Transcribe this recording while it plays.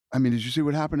I mean, did you see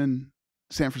what happened in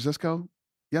San Francisco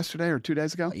yesterday or 2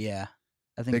 days ago? Yeah,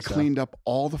 I think They so. cleaned up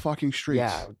all the fucking streets.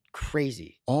 Yeah,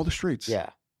 crazy. All the streets. Yeah.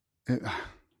 It-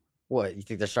 What, you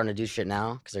think they're starting to do shit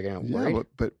now because they're getting worried? yeah,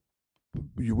 but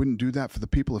you wouldn't do that for the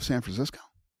people of San Francisco.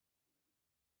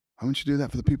 Why wouldn't you do that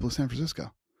for the people of San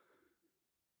Francisco?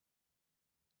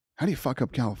 How do you fuck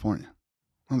up California?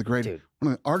 One of the greatest, Dude,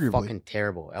 one of the, arguably, fucking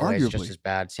terrible. LA is just arguably, as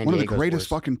bad. San one of the Diego's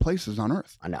greatest worse. fucking places on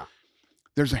earth. I know.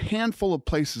 There's a handful of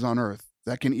places on earth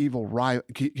that can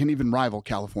even rival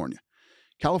California.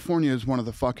 California is one of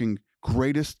the fucking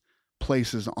greatest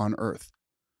places on earth.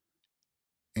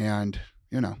 And,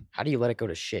 you know. How do you let it go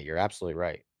to shit? You're absolutely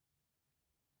right.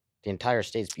 The entire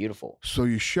state's beautiful. So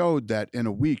you showed that in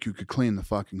a week you could clean the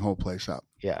fucking whole place up.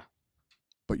 Yeah.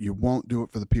 But you won't do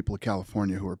it for the people of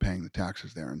California who are paying the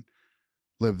taxes there and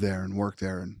live there and work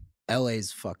there. And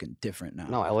LA's fucking different now.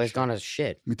 No, LA's gone to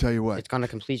shit. let me tell you what. It's gone to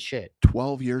complete shit.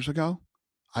 12 years ago,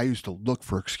 I used to look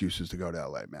for excuses to go to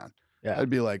LA, man. Yeah.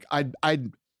 I'd be like,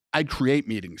 I'd create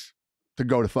meetings to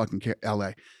go to fucking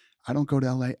LA. I don't go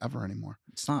to LA ever anymore.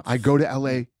 It's not. I go to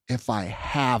LA if I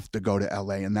have to go to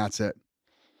LA, and that's it.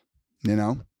 You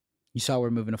know? You saw we're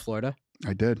moving to Florida?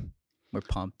 I did. We're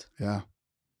pumped. Yeah.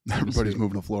 Everybody's sweet.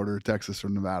 moving to Florida or Texas or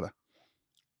Nevada.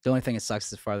 The only thing that sucks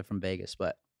is it's farther from Vegas,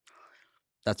 but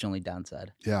that's the only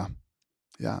downside. Yeah.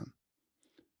 Yeah.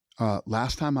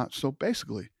 Last time so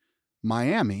basically,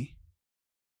 Miami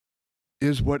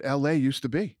is what LA used to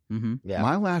be. Mm-hmm. Yeah.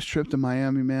 My last trip to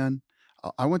Miami, man,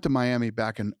 I went to Miami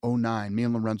back in 2009. Me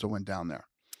and Lorenzo went down there.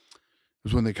 It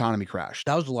was when the economy crashed.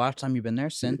 That was the last time you've been there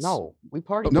since? No, we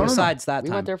partied. But No, no, no. besides that We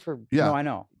time. went there for. Yeah. No, I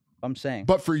know. I'm saying.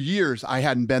 But for years, I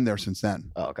hadn't been there since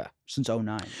then. Oh, okay. Since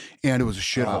 2009. And it was a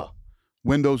shithole.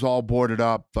 Windows all boarded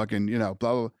up, fucking, you know,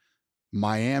 blah, blah, blah.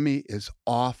 Miami is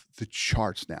off the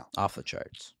charts now. Off the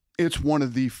charts. It's one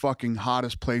of the fucking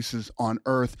hottest places on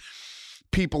earth.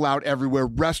 People out everywhere.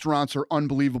 Restaurants are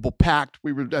unbelievable, packed.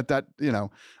 We were at that, you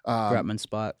know, Grutman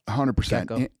spot. 100%.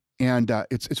 Gecko. And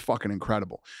it's fucking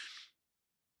incredible.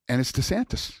 And it's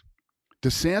DeSantis.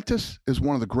 DeSantis is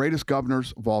one of the greatest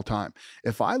governors of all time.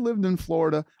 If I lived in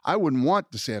Florida, I wouldn't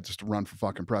want DeSantis to run for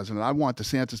fucking president. I want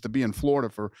DeSantis to be in Florida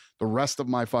for the rest of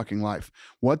my fucking life.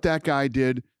 What that guy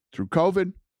did through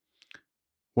COVID,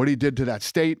 what he did to that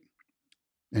state,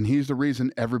 and he's the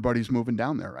reason everybody's moving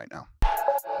down there right now.